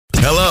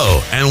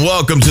Hello, and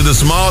welcome to the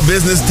Small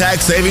Business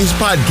Tax Savings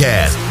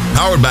Podcast,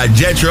 powered by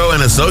Jetro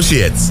and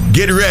Associates.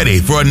 Get ready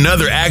for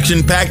another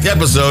action-packed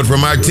episode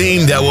from our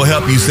team that will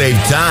help you save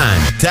time,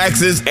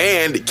 taxes,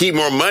 and keep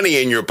more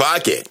money in your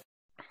pocket.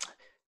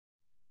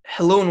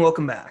 Hello and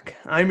welcome back.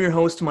 I'm your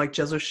host, Mike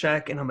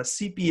Jesershek, and I'm a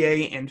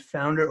CPA and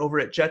founder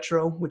over at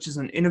Jetro, which is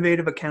an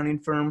innovative accounting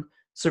firm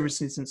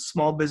servicing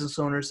small business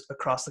owners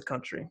across the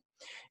country.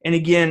 And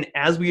again,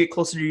 as we get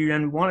closer to year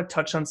end, we want to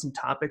touch on some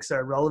topics that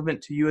are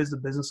relevant to you as the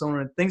business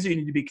owner and things that you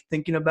need to be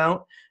thinking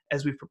about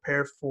as we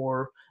prepare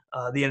for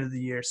the end of the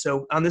year.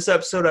 So on this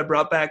episode, I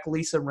brought back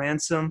Lisa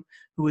Ransom,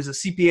 who is a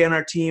CPA on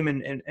our team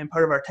and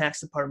part of our tax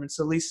department.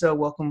 So Lisa,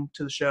 welcome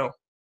to the show.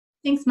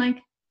 Thanks, Mike.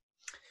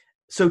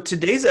 So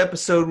today's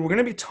episode, we're going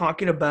to be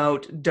talking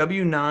about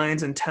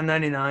W9s and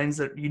 1099s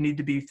that you need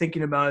to be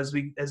thinking about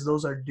as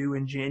those are due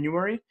in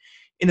January.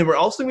 And then we're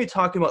also going to be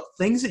talking about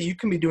things that you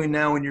can be doing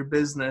now in your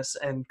business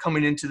and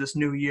coming into this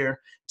new year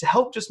to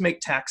help just make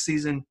tax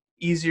season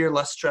easier,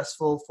 less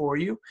stressful for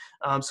you.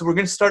 So we're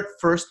going to start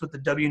first with the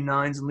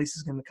W9s, and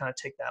Lisa's going to kind of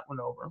take that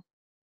one over.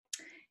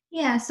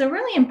 Yeah, so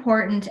really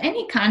important.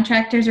 Any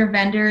contractors or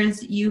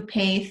vendors you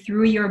pay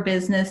through your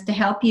business to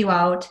help you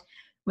out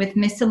with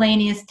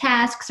miscellaneous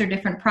tasks or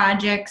different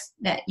projects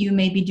that you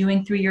may be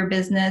doing through your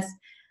business,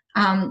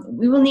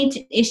 we will need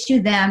to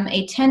issue them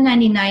a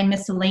 1099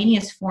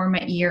 miscellaneous form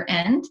at year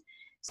end.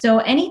 So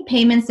any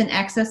payments in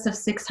excess of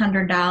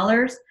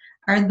 $600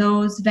 are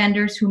those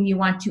vendors whom you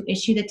want to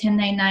issue the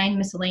 1099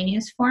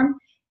 miscellaneous form,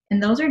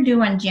 and those are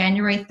due on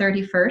January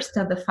 31st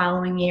of the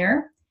following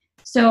year.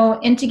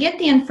 So, and to get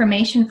the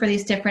information for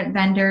these different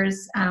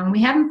vendors,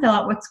 we have them fill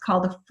out what's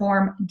called a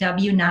Form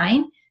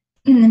W9.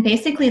 And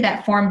basically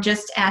that form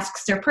just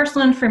asks their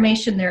personal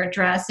information, their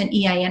address, and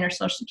EIN or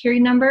social security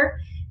number.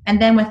 And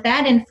then with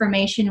that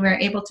information, we're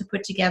able to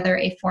put together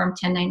a Form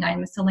 1099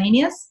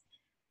 miscellaneous.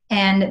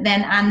 And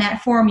then on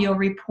that form, you'll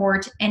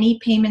report any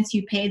payments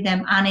you paid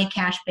them on a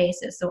cash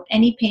basis. So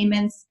any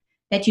payments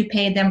that you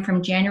paid them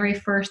from January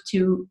 1st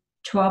to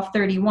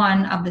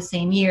 12/31 of the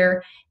same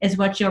year is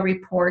what you'll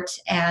report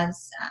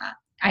as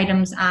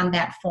items on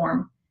that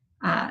form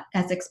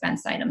as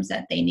expense items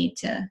that they need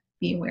to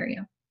be aware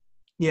of.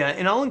 Yeah,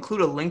 and I'll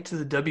include a link to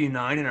the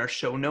W9 in our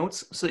show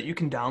notes so that you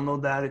can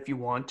download that if you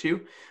want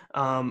to.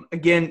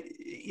 Again,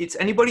 it's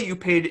anybody you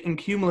paid in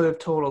cumulative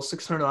total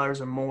 $600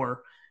 or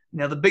more.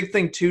 Now, the big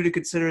thing, too, to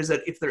consider is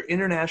that if they're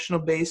international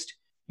based,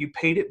 you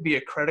paid it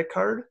via credit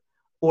card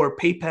or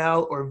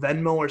PayPal or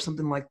Venmo or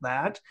something like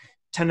that,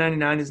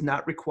 1099 is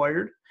not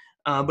required.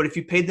 But if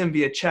you paid them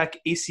via check,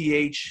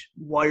 ACH,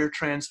 wire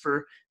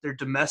transfer, they're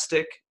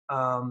domestic, a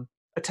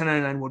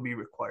 1099 would be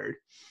required.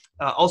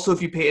 Also,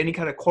 if you pay any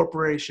kind of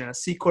corporation, a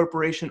C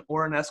corporation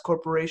or an S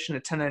corporation, a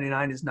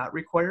 1099 is not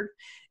required.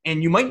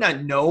 And you might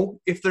not know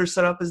if they're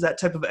set up as that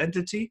type of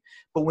entity,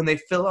 but when they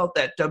fill out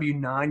that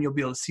W9, you'll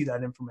be able to see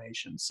that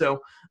information.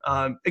 So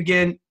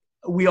again,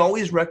 we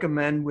always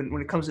recommend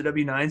when it comes to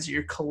W9s that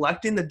you're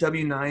collecting the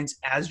W9s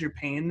as you're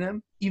paying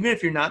them, even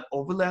if you're not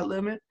over that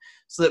limit,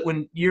 so that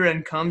when year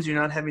end comes, you're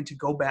not having to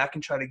go back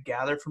and try to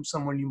gather from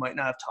someone you might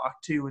not have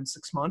talked to in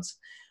 6 months.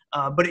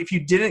 But if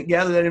you didn't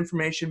gather that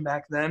information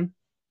back then,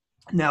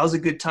 now is a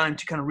good time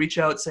to kind of reach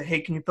out and say,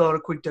 hey, can you fill out a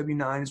quick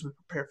W-9 as we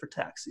prepare for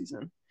tax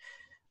season?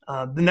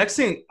 The next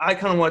thing I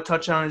kind of want to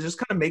touch on is just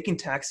kind of making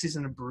tax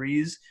season a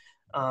breeze.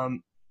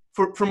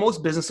 For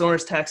most business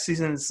owners, tax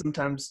season is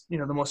sometimes,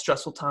 the most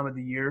stressful time of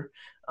the year.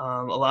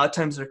 A lot of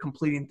times they're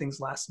completing things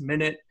last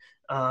minute,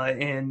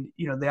 and,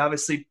 they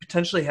obviously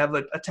potentially have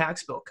a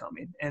tax bill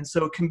coming. And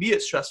so it can be a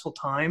stressful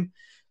time.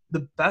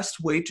 The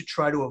best way to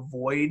try to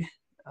avoid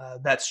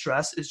that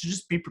stress is to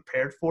just be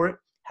prepared for it,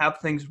 have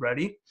things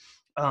ready.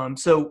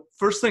 So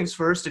first things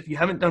first, if you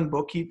haven't done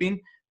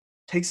bookkeeping,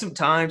 take some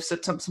time,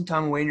 set some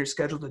time away in your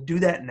schedule to do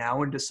that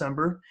now in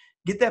December.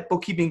 Get that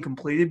bookkeeping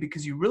completed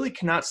because you really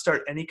cannot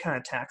start any kind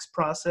of tax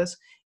process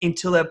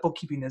until that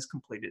bookkeeping is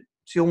completed.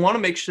 So you'll want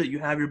to make sure that you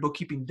have your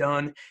bookkeeping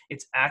done,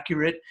 it's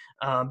accurate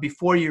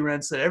before year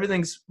end, so that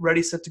everything's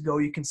ready, set to go.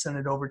 You can send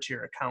it over to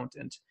your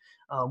accountant.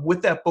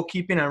 With that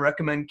bookkeeping, I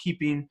recommend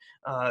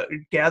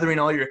gathering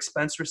all your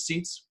expense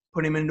receipts,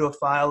 putting them into a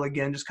file,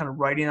 again, just kind of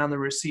writing on the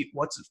receipt,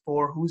 what's it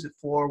for, who's it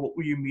for, what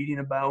were you meeting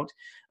about.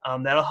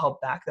 That'll help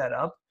back that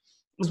up,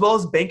 as well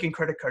as bank and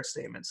credit card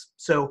statements.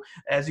 So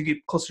as you get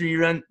closer to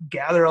year end,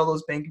 gather all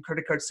those bank and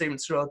credit card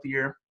statements throughout the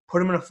year, put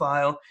them in a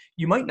file.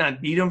 You might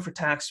not need them for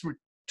tax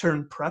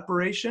return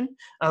preparation,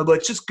 but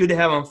it's just good to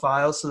have on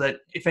file so that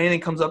if anything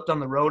comes up down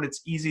the road,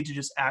 it's easy to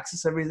just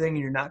access everything and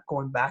you're not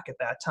going back at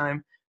that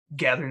time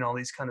gathering all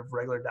these kind of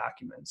regular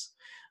documents.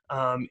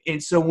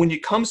 And so when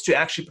it comes to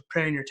actually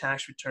preparing your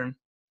tax return,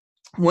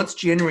 once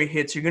January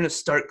hits, you're going to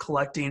start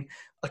collecting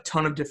a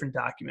ton of different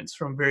documents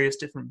from various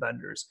different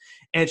vendors.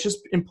 And it's just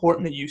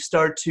important that you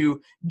start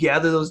to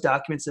gather those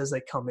documents as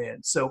they come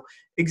in. So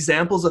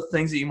examples of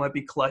things that you might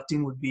be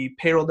collecting would be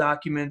payroll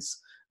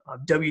documents,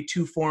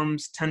 W-2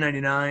 forms,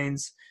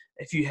 1099s.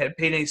 If you had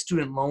paid any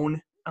student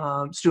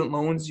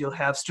loans, you'll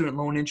have student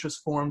loan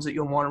interest forms that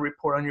you'll want to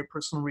report on your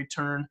personal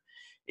return.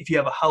 If you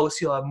have a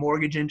house, you'll have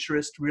mortgage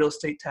interest, real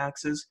estate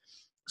taxes.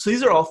 So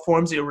these are all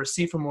forms that you'll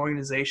receive from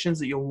organizations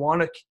that you'll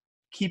want to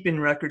keep in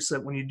record so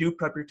that when you do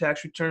prep your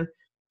tax return,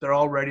 they're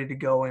all ready to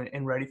go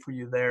and ready for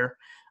you there.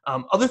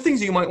 Other things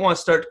that you might want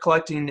to start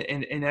collecting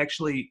and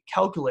actually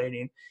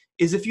calculating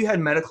is if you had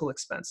medical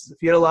expenses.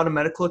 If you had a lot of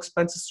medical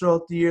expenses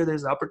throughout the year,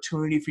 there's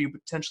opportunity for you to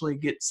potentially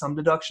get some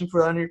deduction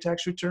for that on your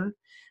tax return.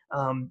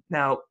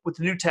 Now, with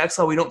the new tax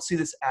law, we don't see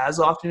this as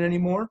often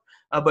anymore,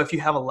 but if you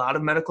have a lot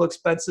of medical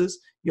expenses,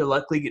 you'll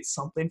likely get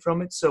something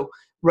from it. So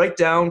write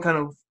down kind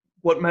of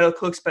what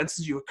medical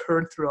expenses you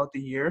occurred throughout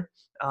the year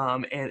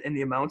and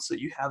the amounts that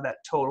you have that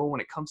total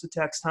when it comes to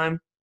tax time.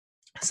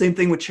 Same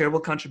thing with charitable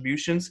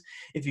contributions.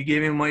 If you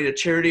gave any money to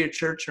charity or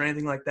church or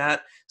anything like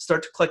that,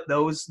 start to collect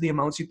the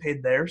amounts you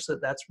paid there so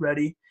that's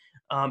ready.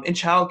 And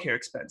childcare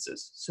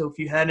expenses. So if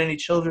you had any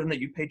children that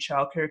you paid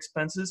childcare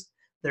expenses,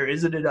 there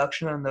is a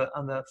deduction on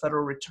the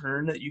federal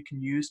return that you can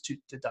use to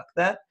deduct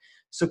that.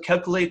 So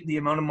calculate the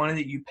amount of money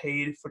that you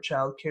paid for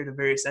childcare to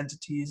various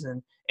entities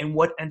and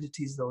what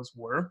entities those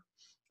were.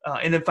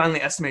 And then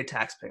finally, estimated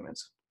tax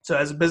payments. So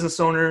as a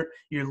business owner,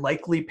 you're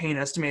likely paying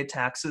estimated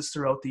taxes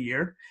throughout the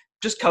year.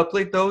 Just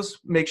calculate those.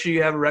 Make sure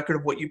you have a record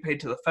of what you paid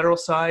to the federal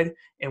side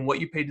and what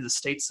you paid to the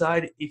state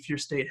side if your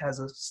state has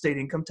a state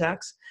income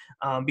tax,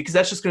 because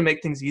that's just going to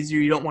make things easier.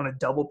 You don't want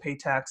to double pay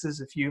taxes.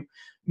 If you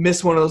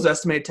miss one of those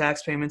estimated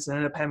tax payments and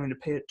end up having to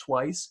pay it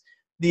twice,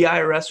 the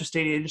IRS or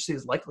state agency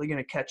is likely going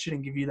to catch it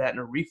and give you that in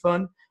a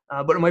refund,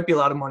 but it might be a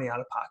lot of money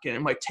out of pocket.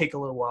 It might take a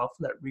little while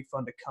for that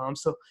refund to come.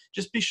 So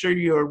just be sure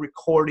you're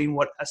recording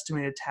what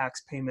estimated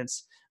tax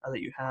payments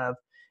that you have.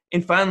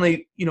 And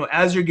finally,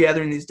 as you're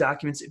gathering these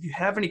documents, if you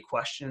have any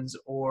questions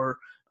or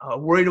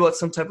worried about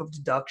some type of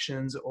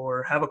deductions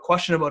or have a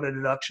question about a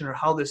deduction or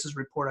how this is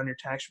reported on your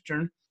tax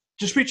return,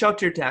 just reach out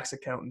to your tax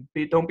accountant.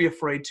 Don't be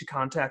afraid to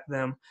contact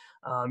them.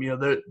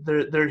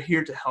 They're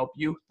here to help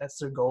you. That's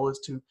their goal, is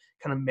to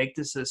kind of make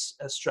this as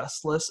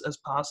stressless as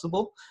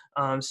possible.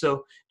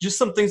 So just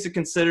some things to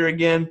consider.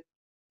 Again,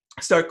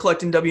 start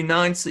collecting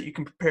W9s so that you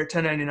can prepare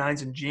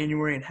 1099s in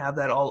January and have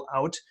that all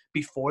out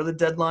before the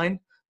deadline.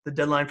 The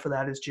deadline for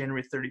that is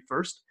January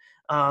 31st.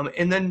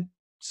 And then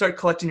start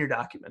collecting your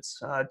documents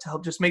to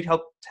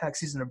help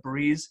tax season a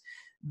breeze.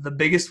 The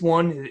biggest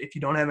one, if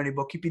you don't have any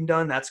bookkeeping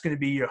done, that's going to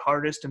be your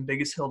hardest and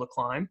biggest hill to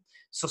climb.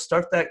 So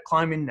start that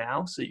climbing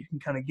now so you can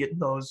kind of get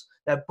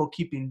that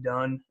bookkeeping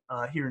done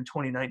here in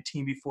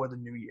 2019 before the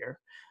new year.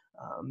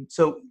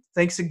 So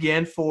thanks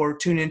again for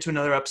tuning into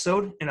another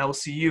episode, and I will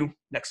see you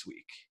next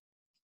week.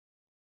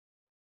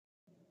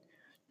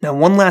 Now,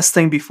 one last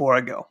thing before I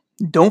go.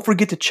 Don't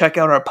forget to check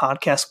out our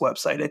podcast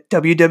website at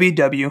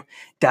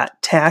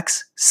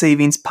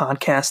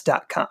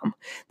www.taxsavingspodcast.com.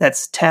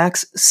 That's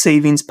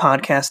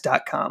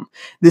taxsavingspodcast.com.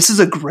 This is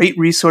a great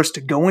resource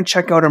to go and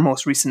check out our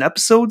most recent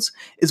episodes,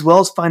 as well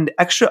as find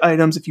extra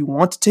items if you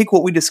want to take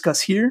what we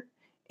discuss here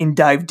and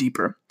dive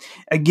deeper.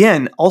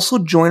 Again, also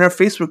join our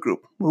Facebook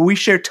group where we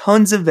share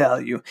tons of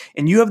value,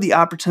 and you have the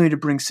opportunity to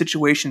bring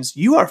situations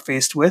you are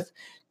faced with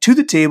to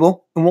the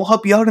table, and we'll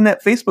help you out in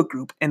that Facebook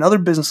group, and other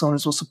business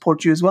owners will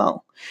support you as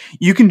well.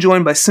 You can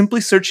join by simply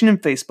searching in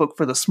Facebook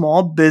for the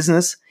Small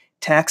Business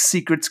Tax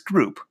Secrets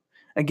group.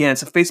 Again,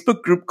 it's a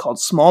Facebook group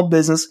called Small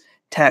Business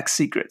Tax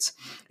Secrets,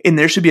 and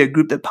there should be a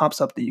group that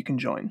pops up that you can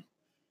join.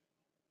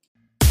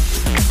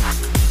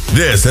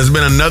 This has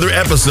been another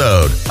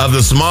episode of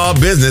the Small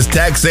Business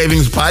Tax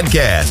Savings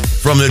Podcast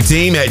from the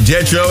team at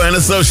Jetro and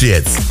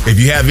Associates. If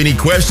you have any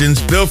questions,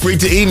 feel free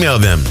to email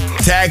them.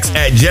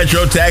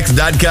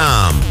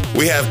 tax@jetrotax.com.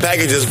 We have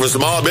packages for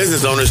small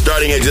business owners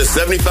starting at just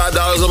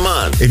 $75 a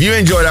month. If you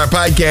enjoyed our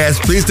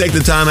podcast, please take the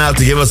time out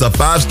to give us a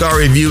 5-star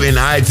review in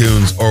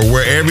iTunes or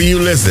wherever you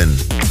listen.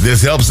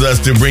 This helps us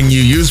to bring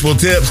you useful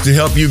tips to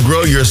help you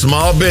grow your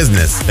small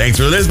business. Thanks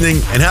for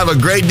listening and have a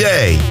great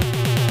day.